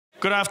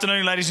Good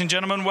afternoon, ladies and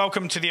gentlemen.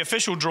 Welcome to the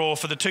official draw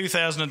for the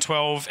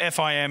 2012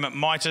 FIM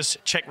Mitas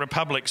Czech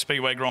Republic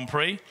Speedway Grand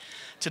Prix.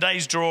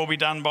 Today's draw will be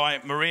done by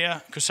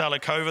Maria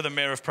Kusalakova, the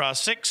Mayor of Prague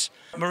 6.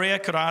 Maria,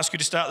 could I ask you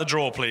to start the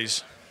draw,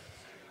 please?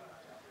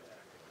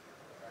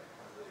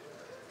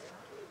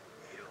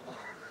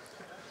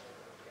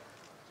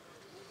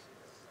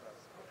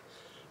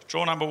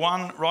 Draw number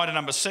 1, rider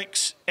number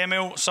 6,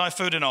 Emil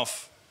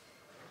Saifudinov.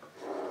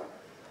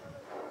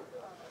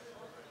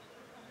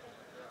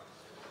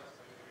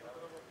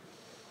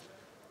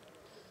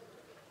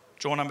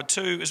 Draw number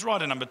 2 is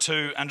rider number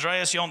 2,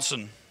 Andreas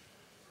Jonsson.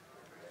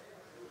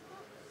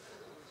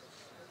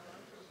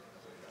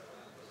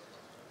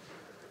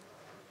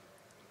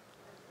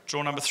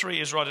 Draw number 3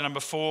 is rider number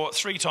 4,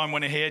 three-time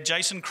winner here,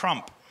 Jason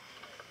Crump.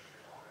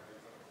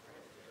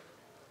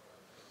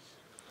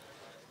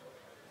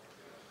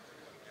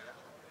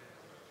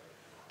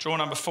 Draw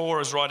number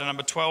 4 is rider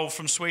number 12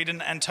 from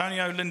Sweden,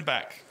 Antonio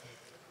Lindback.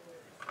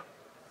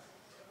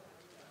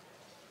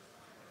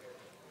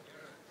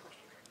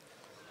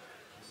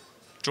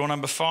 Draw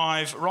number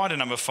 5, rider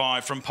number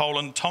 5 from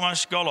Poland,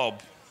 Tomasz Golob.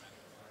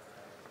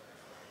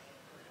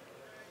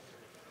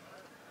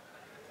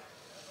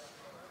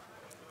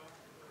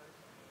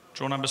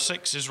 Draw number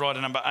 6 is rider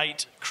number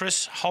 8,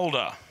 Chris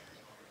Holder.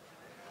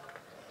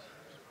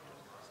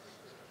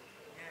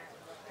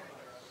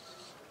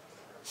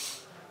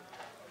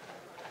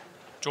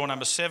 Draw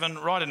number 7,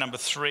 rider number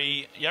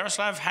 3,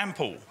 Jaroslav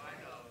Hampel.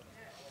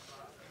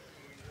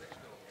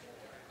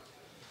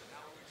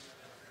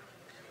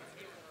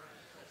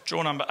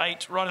 Draw number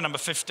 8, rider number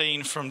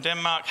 15 from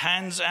Denmark,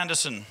 Hans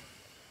Andersen.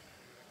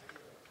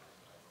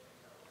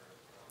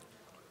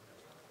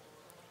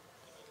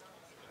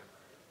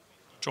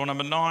 Draw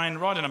number 9,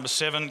 rider number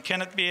 7,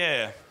 Kenneth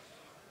Bier.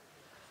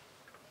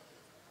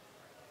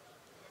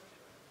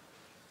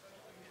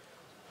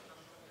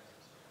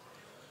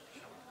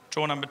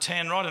 Draw number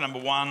 10, rider number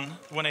 1,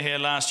 winner here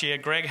last year,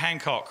 Greg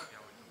Hancock.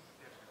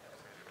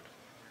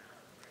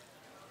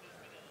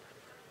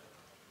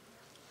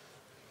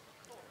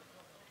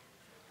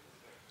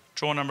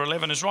 Draw number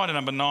 11 is rider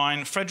number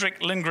 9,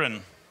 Fredrik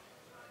Lindgren.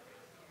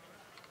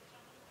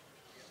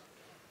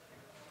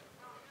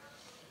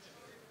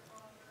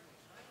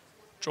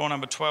 Draw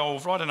number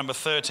 12, rider number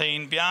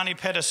 13, Bjarni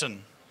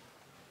Pedersen.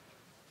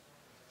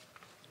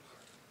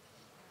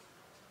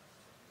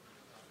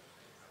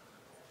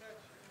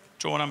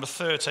 Draw number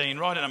 13,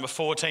 rider number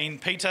 14,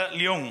 Peter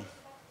Leung.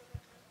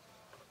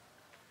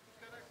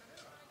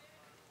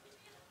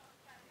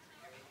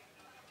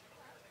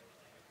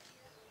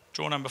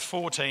 Draw number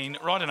 14,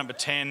 rider number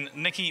 10,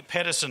 Nicky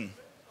Pedersen.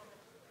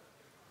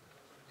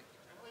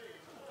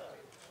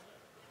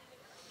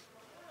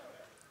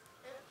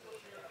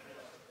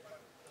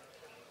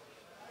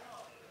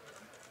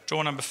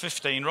 Draw number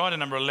 15, rider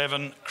number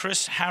 11,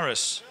 Chris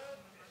Harris.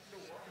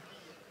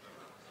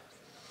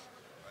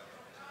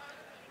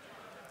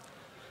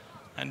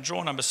 And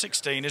draw number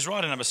 16 is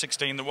rider number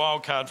 16, the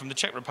wild card from the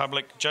Czech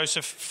Republic,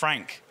 Joseph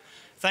Frank.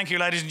 Thank you,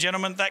 ladies and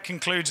gentlemen. That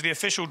concludes the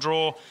official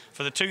draw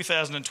for the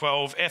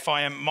 2012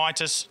 FIM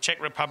Mitas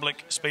Czech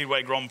Republic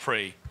Speedway Grand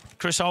Prix.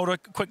 Chris Holder,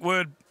 quick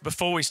word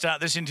before we start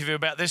this interview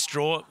about this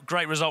draw.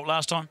 Great result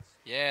last time.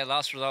 Yeah,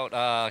 last result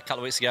a couple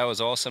of weeks ago was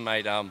awesome,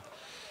 mate.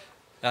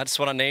 That's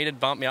what I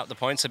needed, bump me up the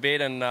points a bit,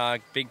 and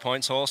big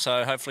points haul,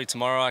 so hopefully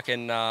tomorrow I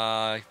can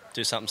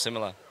do something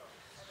similar.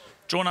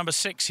 Draw number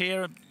 6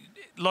 here,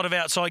 a lot of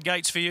outside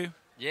gates for you.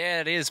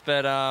 Yeah, it is,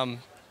 but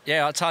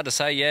yeah, it's hard to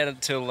say yet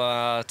until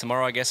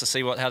tomorrow, I guess, to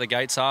see how the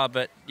gates are.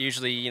 But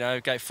usually, you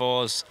know, gate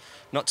 4's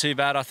not too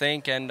bad, I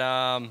think, and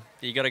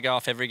you got to go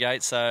off every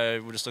gate. So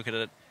we'll just look at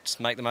it, just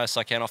make the most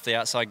I can off the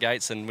outside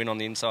gates and win on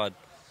the inside.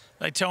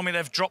 They tell me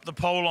they've dropped the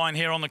pole line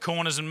here on the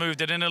corners and moved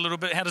it in a little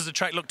bit. How does the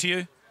track look to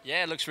you?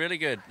 Yeah, it looks really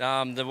good.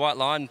 The white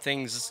line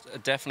thing's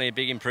definitely a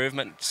big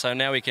improvement. So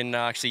now we can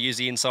actually use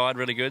the inside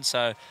really good.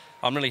 So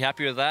I'm really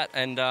happy with that,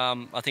 and I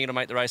think it'll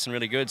make the racing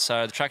really good.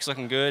 So the track's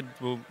looking good.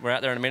 We're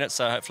out there in a minute,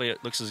 so hopefully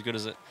it looks as good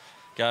as it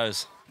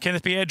goes.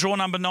 Kenneth Bier, draw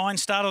number 9,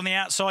 start on the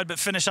outside but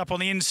finish up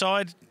on the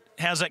inside.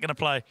 How's that going to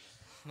play?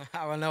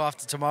 I will know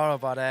after tomorrow,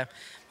 but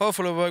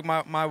hopefully it'll work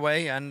my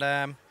way, and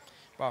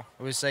well,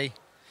 we'll see.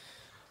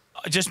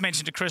 I just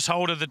mentioned to Chris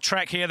Holder the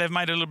track here, they've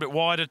made it a little bit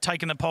wider,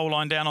 taken the pole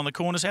line down on the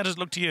corners. How does it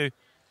look to you?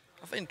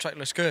 I think the track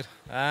looks good,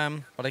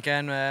 but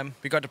again,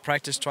 we got to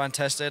practice, try and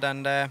test it,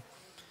 and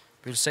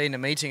we'll see in the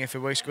meeting if it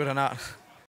works good or not.